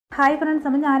Hi friends,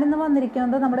 അപ്പോൾ ഞാനിന്ന്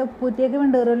വന്നിരിക്കുന്നത് നമ്മുടെ ഉപ്പൂറ്റിയൊക്കെ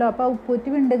വിണ്ടുകീറുമല്ലോ. അപ്പോൾ ഉപ്പൂറ്റി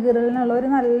വിണ്ടുകീറലിനുള്ള ഒരു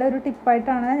നല്ലൊരു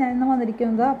ടിപ്പായിട്ടാണ് ഞാനിന്ന്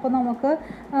വന്നിരിക്കുന്നത്. അപ്പോൾ നമുക്ക്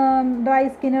ഡ്രൈ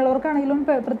സ്കിന്നുള്ളവർക്കാണെങ്കിലും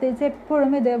പ്രത്യേകിച്ച്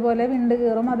എപ്പോഴും ഇതേപോലെ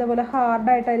വിണ്ടുകീറും, അതേപോലെ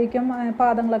ഹാർഡായിട്ടായിരിക്കും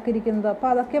പാദങ്ങളൊക്കെ ഇരിക്കുന്നത്. അപ്പോൾ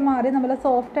അതൊക്കെ മാറി നമ്മൾ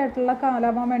സോഫ്റ്റ് ആയിട്ടുള്ള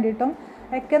കാലാവാൻ വേണ്ടിയിട്ടും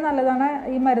ഒക്കെ നല്ലതാണ്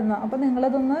ഈ മരുന്ന്. അപ്പോൾ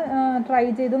നിങ്ങളിതൊന്ന് ട്രൈ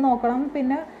ചെയ്ത് നോക്കണം.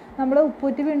 പിന്നെ നമ്മൾ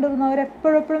ഉപ്പൂറ്റി വിണ്ടുകീറുന്നവർ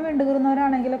എപ്പോഴും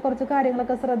വിണ്ടുകീറുന്നവരാണെങ്കിൽ കുറച്ച്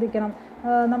കാര്യങ്ങളൊക്കെ ശ്രദ്ധിക്കണം.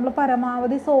 നമ്മൾ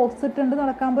പരമാവധി സോക്സ് ഇട്ടുകൊണ്ട്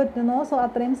നടക്കാൻ പറ്റുന്നോ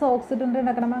അത്രയും സോക്സ് ഇട്ടുകൊണ്ട്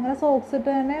നടക്കണം. അങ്ങനെ സോക്സ് ഇട്ട്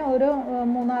തന്നെ ഒരു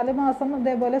 3-4 മാസം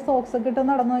ഇതേപോലെ സോക്സ് ഒക്കെ ഇട്ട്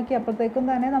നടന്നു നോക്കി, അപ്പോഴത്തേക്കും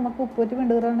തന്നെ നമുക്ക് ഉപ്പൂറ്റി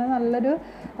വിണ്ടുകീറുന്നതിന് നല്ലൊരു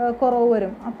കുറവ്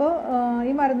വരും. അപ്പോൾ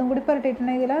ഈ മരുന്നും കൂടി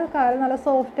പുരട്ടിയിട്ടുണ്ടെങ്കിൽ കാല് നല്ല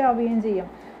സോഫ്റ്റ് ആവുകയും ചെയ്യും.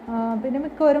 പിന്നെ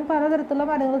മിക്കവരും പലതരത്തിലുള്ള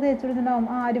മരുന്നുകൾ തേച്ച് പിടിച്ചിട്ടുണ്ടാവും.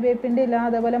 ആര്യവേപ്പിൻ്റെ ഇല,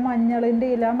 അതേപോലെ മഞ്ഞളിൻ്റെ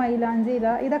ഇല, മൈലാഞ്ചി ഇല,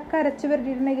 ഇതൊക്കെ അരച്ച്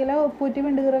പുരട്ടിയിട്ടുണ്ടെങ്കിൽ ഉപ്പൂറ്റി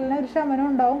വിണ്ടുകീറലിന് ഒരു ശമനം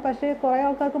ഉണ്ടാവും. പക്ഷേ കുറേ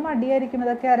ആൾക്കാർക്ക് മടിയായിരിക്കും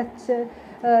ഇതൊക്കെ അരച്ച്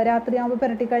രാത്രിയാകുമ്പോൾ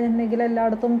പുരട്ടി കഴിഞ്ഞിട്ടുണ്ടെങ്കിൽ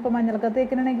എല്ലായിടത്തും. ഇപ്പോൾ മഞ്ഞളൊക്കെ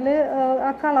തേക്കുന്നുണ്ടെങ്കിൽ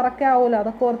ആ കളറൊക്കെ ആവുമല്ലോ,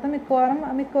 അതൊക്കെ ഓർത്ത്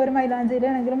മിക്കവരും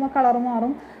മൈലാഞ്ചിയിലാണെങ്കിലും ആ കളർ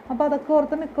മാറും. അപ്പോൾ അതൊക്കെ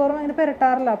ഓർത്ത് മിക്കവരും അങ്ങനെ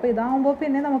പുരട്ടാറില്ല. അപ്പോൾ ഇതാകുമ്പോൾ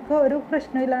പിന്നെ നമുക്ക് ഒരു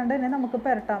പ്രശ്നമില്ലാണ്ട് തന്നെ നമുക്ക്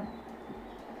പുരട്ടാം.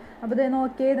 അപ്പോൾ ഇത്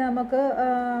നോക്കി നമുക്ക്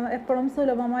എപ്പോഴും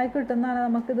സുലഭമായി കിട്ടുന്നതാണ്.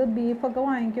 നമുക്കിത് ബീഫൊക്കെ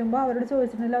വാങ്ങിക്കുമ്പോൾ അവരോട്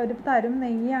ചോദിച്ചിട്ടുണ്ടെങ്കിൽ അവർ തരും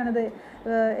നെയ്യാണിത്,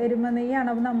 എരുമ നെയ്യാണ്.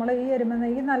 അപ്പോൾ നമ്മൾ ഈ എരുമ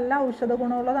നെയ്യ് നല്ല ഔഷധ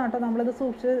ഗുണമുള്ളതാണ് കേട്ടോ. നമ്മളിത്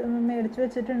മേടിച്ച്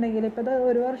വെച്ചിട്ടുണ്ടെങ്കിൽ ഇപ്പോൾ ഇത്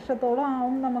 1 വർഷത്തോളം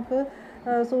ആവും നമുക്ക്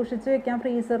സൂക്ഷിച്ച് വെക്കാം.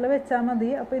 ഫ്രീസറിൽ വെച്ചാൽ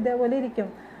മതി. അപ്പോൾ ഇതേപോലെ ഇരിക്കും.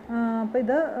 അപ്പോൾ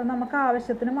ഇത് നമുക്ക്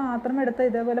ആവശ്യത്തിന് മാത്രം എടുത്ത്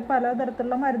ഇതേപോലെ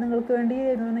പലതരത്തിലുള്ള മരുന്നുകൾക്ക് വേണ്ടി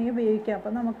എരുമ നെയ്യ് ഉപയോഗിക്കാം.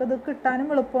 അപ്പോൾ നമുക്കിത് കിട്ടാനും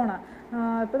എളുപ്പമാണ്.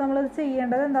 ഇപ്പോൾ നമ്മളിത്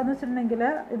ചെയ്യേണ്ടത് എന്താണെന്ന് വെച്ചിട്ടുണ്ടെങ്കിൽ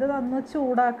ഇത് നന്ന്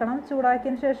ചൂടാക്കണം.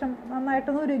 ചൂടാക്കിയതിന് ശേഷം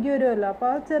നന്നായിട്ടൊന്ന് ഉരുകി വരുമല്ലോ,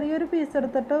 അപ്പോൾ ചെറിയൊരു പീസ്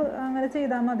എടുത്തിട്ട് അങ്ങനെ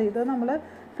ചെയ്താൽ മതി. ഇത് നമ്മൾ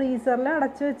ഫ്രീസറിൽ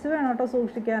അടച്ച് വെച്ച് വേണം കേട്ടോ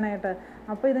സൂക്ഷിക്കാനായിട്ട്.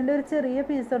 അപ്പോൾ ഇതിൻ്റെ ഒരു ചെറിയ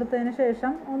പീസ് എടുത്തതിന്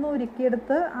ശേഷം ഒന്ന്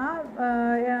ഉരുക്കിയെടുത്ത് ആ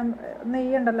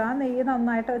നെയ്യുണ്ടല്ലോ, ആ നെയ്യ്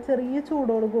നന്നായിട്ട് ചെറിയ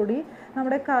ചൂടോടുകൂടി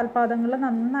നമ്മുടെ കാൽപാദങ്ങളിൽ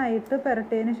നന്നായിട്ട്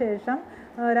പുരട്ടിയതിന് ശേഷം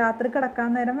രാത്രി കിടക്കാൻ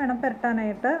നേരം വേണം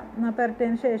പുരട്ടാനായിട്ട്.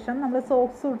 പുരട്ടിയതിന് ശേഷം നമ്മൾ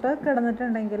സോക്സ് ഇട്ട്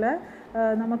കിടന്നിട്ടുണ്ടെങ്കിൽ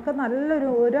നമുക്ക് നല്ലൊരു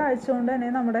ഒരാഴ്ച കൊണ്ട് തന്നെ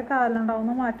നമ്മുടെ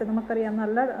കാലിലുണ്ടാവുന്ന മാറ്റം നമുക്കറിയാം.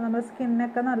 നമ്മുടെ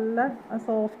സ്കിന്നൊക്കെ നല്ല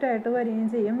സോഫ്റ്റായിട്ട് വരികയും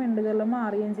ചെയ്യും, വിണ്ടുകൾ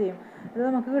മാറുകയും ചെയ്യും. ഇത്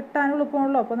നമുക്ക് കിട്ടാനും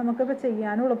എളുപ്പമാണല്ലോ, അപ്പോൾ നമുക്കിപ്പോൾ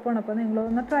ചെയ്യാനും എളുപ്പമാണ്. അപ്പോൾ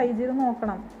നിങ്ങളൊന്ന് ട്രൈ ചെയ്ത്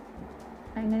നോക്കണം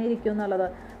എങ്ങനെ ഇരിക്കും എന്നുള്ളത്.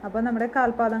 അപ്പോൾ നമ്മുടെ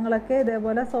കാൽപാദങ്ങളൊക്കെ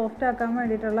ഇതേപോലെ സോഫ്റ്റ് ആക്കാൻ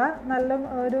വേണ്ടിയിട്ടുള്ള നല്ല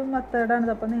ഒരു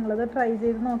മെത്തേഡാണിത്. അപ്പോൾ നിങ്ങളിത് ട്രൈ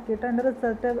ചെയ്ത് നോക്കിയിട്ട് എൻ്റെ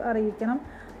റിസൾട്ട് അറിയിക്കണം.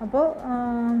 അപ്പോൾ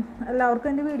എല്ലാവർക്കും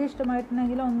എൻ്റെ വീഡിയോ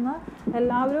ഇഷ്ടമായിട്ടുണ്ടെങ്കിൽ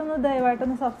എല്ലാവരും ഒന്ന്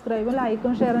ദയവായിട്ടൊന്ന് സബ്സ്ക്രൈബും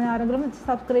ലൈക്കും ഷെയറും. ആരെങ്കിലും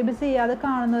സബ്സ്ക്രൈബ് ചെയ്യാതെ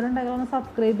കാണുന്നവരുണ്ടെങ്കിൽ ഒന്ന്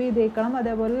സബ്സ്ക്രൈബ് ചെയ്തേക്കണം.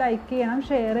 അതേപോലെ ലൈക്ക് ചെയ്യണം,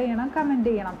 ഷെയർ ചെയ്യണം, കമൻറ്റ്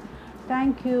ചെയ്യണം.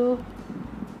 താങ്ക്